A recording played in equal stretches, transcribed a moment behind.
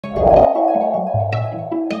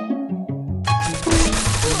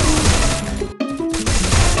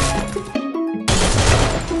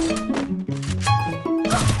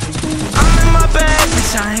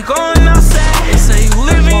bitch, I ain't going outside. They say you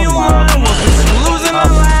living, you lying, well bitch, you losing, I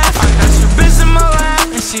laugh. I got your bitch in my lap,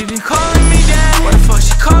 and she be calling me dad. What the fuck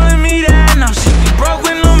she calling me that? Now she be broke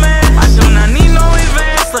with no man. I do not need no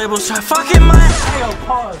advance, labels try fucking my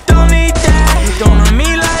don't need that, you don't know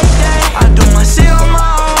me like that. I do my shit on my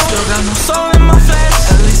own, still got no soul in my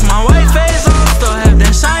flesh. At least my white face on, still have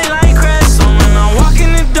that shine like crest. So when I walk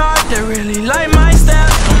in the dark, they really like my step.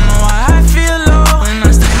 Don't know why I feel low when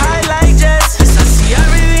I stay high like jets. Yes, I see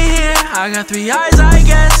everything here, I got 3 eyes I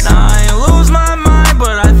guess. Now I ain't lose my mind,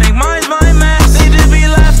 but I think mine's my mess. Need to be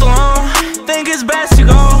left alone, think it's best to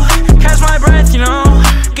go. Catch my breath, you know,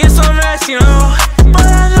 get some rest, you know. But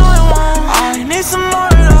I know it won't, I need some more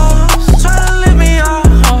of those. Try to lift me up,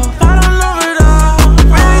 hope I don't overdose.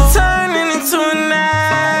 Really turning into an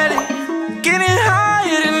addict, getting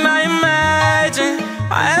higher than I imagined.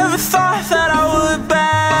 I ever thought that I would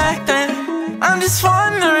back then. I'm just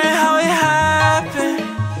wondering how it happened.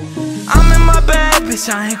 I'm in my bed, bitch,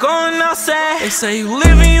 I ain't going outside. They say you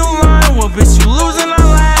living, you lying, well bitch, you losing, I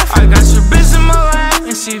laugh. I got your bitch in my lap,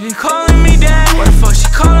 and she be calling me dad. What the fuck she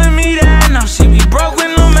calling me that? Now she be broke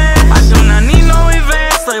with no man. I do not need no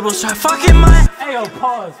advance, labels try fucking my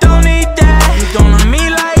don't need that, you don't know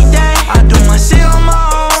me like that. I do my shit on my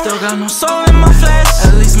own, still got no soul in my flesh.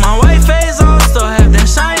 At least my white face on, still have that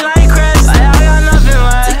shine like crest. Like I got nothing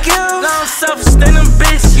left to give, no selfish than a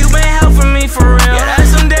bitch. You been helping me for real, yeah,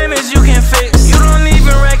 that's some damage you can't fix. You don't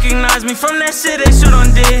even recognize me from that shit that you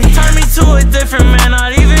done did. Turn me to a different man,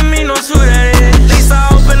 not even me knows who that is. At least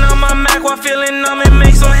I open up my Mac while feeling numb and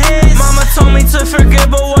make some hits. Mama told me to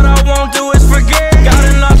forget, but what I won't do is forget. Got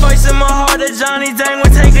enough ice in my heart that Johnny Dang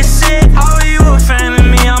would take a shit. How are you a fan of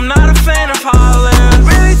me? I'm not a fan of how I live.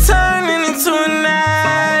 Really turning into an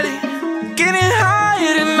addict, getting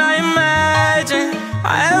higher than I imagined.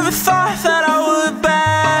 I ever thought that I would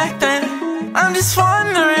back then. I'm just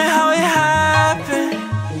wondering how it happened.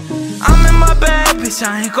 I'm in my bed, bitch,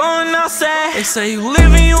 I ain't going outside. They say you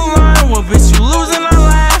living, you lying, well bitch, you losing, I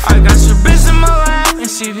laugh. I got your bitch in my lap, and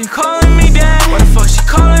she be calling me dad. What the fuck she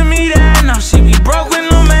calling me that? Now she be broke with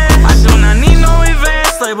no man. I do not need no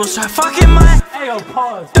advance, labels try fucking my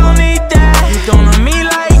don't need that, you don't know me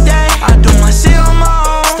like that. I do my shit on my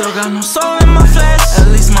own, still got no soul in my flesh. At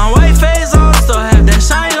least my white face on, still have that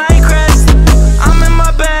shine like crest. I'm in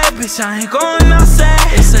my bed, bitch, I ain't going outside.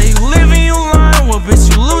 They say you living, you lying, well bitch,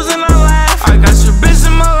 you losing, I laugh. I got your bitch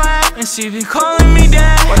in my lap, and she be calling me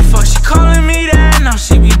dad. What the fuck she calling me that? Now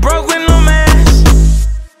she be broke with no man.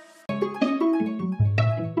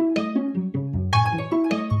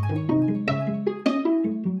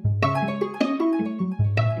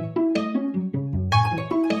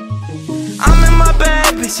 I'm in my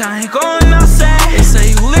bed, bitch, I ain't going outside. They say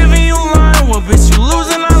you living, you lying, well bitch,